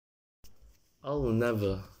I'll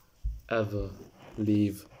never, ever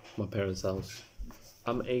leave my parents' house.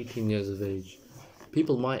 I'm 18 years of age.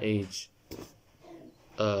 People my age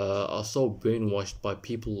are so brainwashed by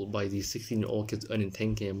these 16-year-old kids earning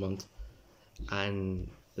 10K a month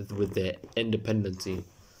and with their independency.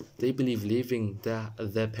 They believe leaving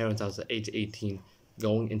their parents' house at age 18,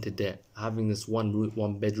 going into debt, having this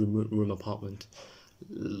one bedroom room apartment,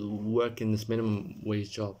 working this minimum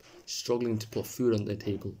wage job, struggling to put food on their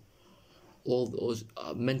table, all those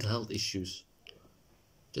mental health issues,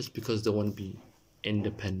 just because they want to be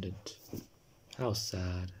independent. How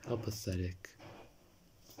sad, how pathetic.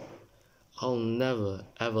 I'll never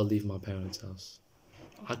ever leave my parents' house.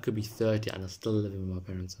 I could be 30 and I'm still living in my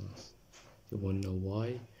parents' house. You wanna know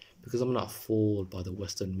why? Because I'm not fooled by the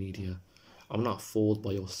Western media. I'm not fooled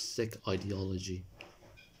by your sick ideology.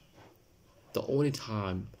 The only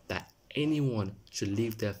time that anyone should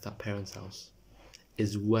leave their parents' house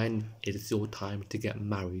is when it is your time to get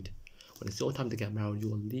married. When it's your time to get married,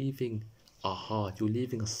 you're leaving a heart, you're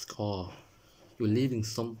leaving a scar, you're leaving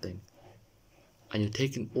something, and you're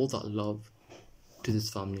taking all that love to this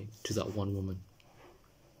family, to that one woman.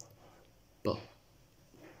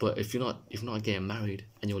 But if you're not getting married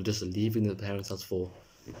and you're just leaving the parents' house for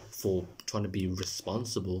trying to be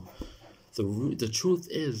responsible, the truth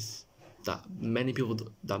is that many people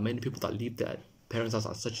that leave their parents' house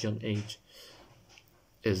at such a young age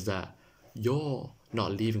is that you're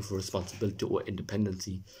not leaving for responsibility or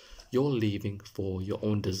independency. You're leaving for your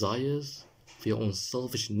own desires, for your own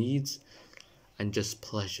selfish needs, and just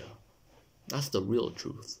pleasure. That's the real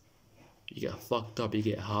truth. You get fucked up, you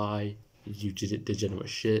get high, you degenerate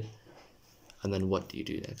shit, and then what do you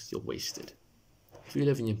do next? You're wasted. If you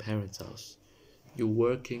live in your parents' house, you're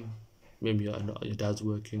working, maybe your dad's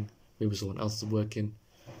working, maybe someone else is working,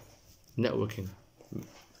 networking,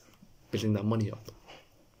 building that money up.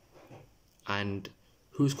 And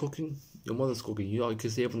who's cooking? Your mother's cooking. You can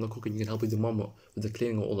save on the cooking, you can help with your mom with the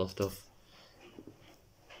cleaning and all that stuff.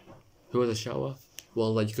 Who has a shower?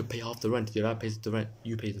 Well, like, you could pay half the rent. Your dad pays the rent,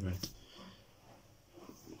 you pay the rent.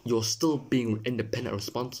 You're still being independent and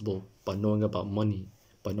responsible by knowing about money,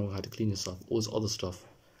 by knowing how to clean yourself, all this other stuff,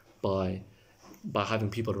 by having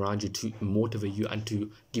people around you to motivate you and to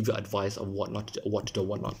give you advice of what to do,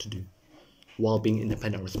 what not to do, while being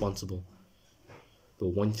independent and responsible. But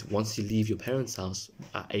once you leave your parents' house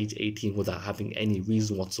at age 18 without having any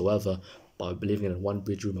reason whatsoever, by living in a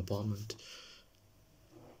one-bedroom apartment,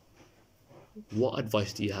 what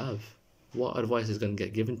advice do you have? What advice is going to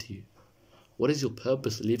get given to you? What is your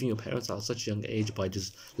purpose leaving your parents at such a young age by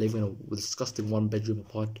just living in a disgusting one-bedroom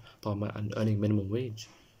apartment and earning minimum wage?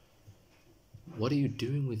 What are you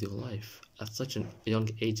doing with your life at such a young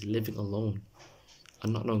age, living alone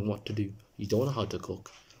and not knowing what to do? You don't know how to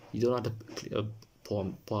cook. You don't know how to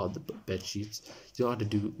pour out the bed sheets. You don't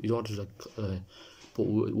know how to put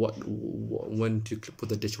when to put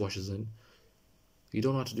the dishwashers in. You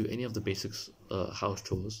don't know how to do any of the basics house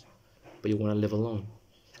chores, but you want to live alone.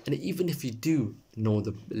 And even if you do know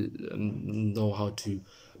how to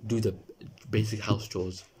do the basic house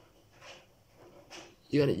chores,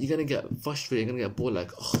 you're gonna get frustrated. You're gonna get bored.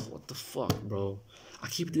 Like, oh, what the fuck, bro? I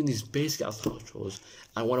keep doing these basic house chores,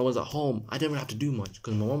 and when I was at home, I didn't really have to do much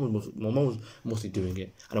because my mom was mostly doing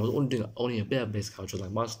it, and I was only doing a bit of basic house chores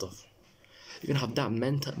like my stuff. You're gonna have that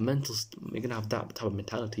you're gonna have that type of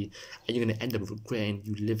mentality, and you're gonna end up regretting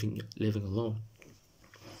you living alone.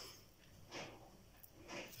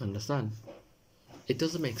 Understand? It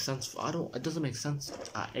doesn't make sense. It doesn't make sense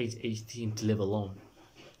at age 18 to live alone.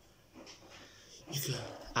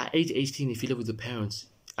 At age 18, if you live with your parents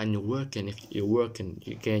and you're working,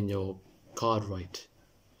 you're getting your card right,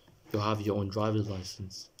 you'll have your own driver's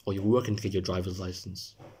license, or you're working to get your driver's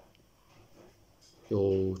license.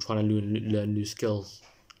 You're trying to learn new skills,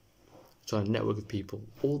 trying to network with people.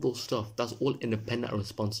 All those stuff, that's all independent and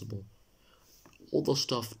responsible. All those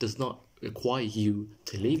stuff does not require you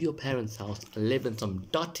to leave your parents' house and live in some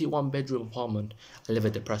dirty one-bedroom apartment and live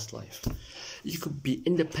a depressed life. You could be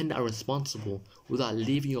independent and responsible without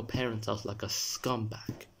leaving your parents' house like a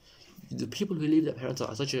scumbag. The people who leave their parents'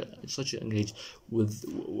 house at such a young age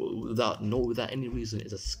without any reason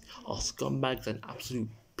are scumbags and absolute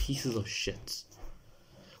pieces of shit.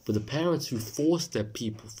 But the parents who force their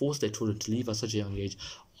children to leave at such a young age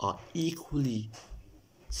are equally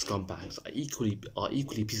scumbags, are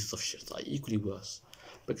equally pieces of shit, are equally worse.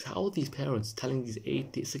 Because how are these parents telling these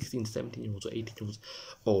 16, 17-year-olds or 18-year-olds,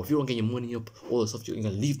 oh, if you don't get your money up, all this stuff, you're going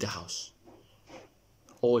to leave the house.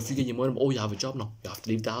 Or if you get your money up, oh, you have a job now, you have to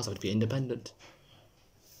leave the house, you have to be independent.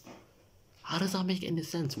 How does that make any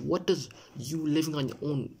sense? What does you living on your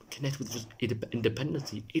own connect with just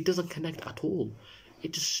independency? It doesn't connect at all.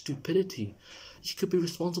 It's just stupidity. You could be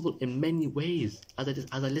responsible in many ways, as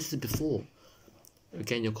I listed before.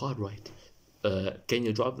 Getting your card right, getting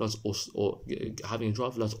your driver license, or having a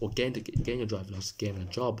driver license, or getting your driver license, getting a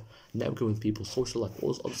job, networking with people, social life,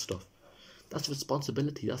 all this other stuff. That's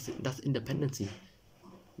responsibility. That's independency.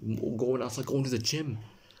 Going outside, going to the gym,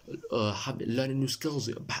 learning new skills,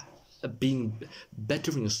 being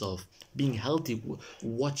bettering yourself, being healthy,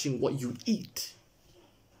 watching what you eat.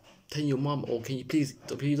 Telling your mom, oh, can you please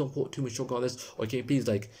don't put too much sugar on this, or can you please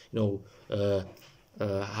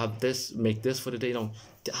have this, make this for the day, to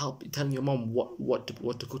help telling your mom what to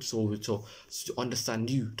cook, so to understand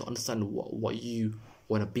you, to understand what you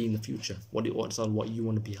want to be in the future, understand what you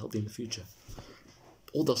want to be healthy in the future.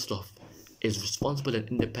 All that stuff is responsible and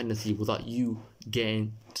independency without you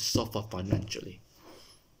getting to suffer financially.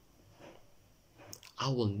 I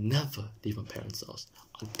will never leave my parents' house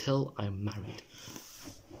until I'm married.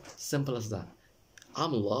 Simple as that.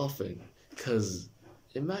 I'm laughing because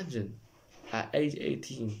imagine at age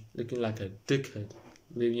 18 looking like a dickhead,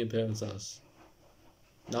 leaving your parents' house,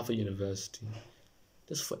 not for university,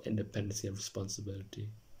 just for independence and responsibility.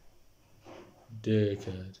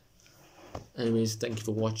 Dickhead. Anyways, thank you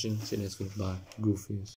for watching. See you next week. Bye. Goofies.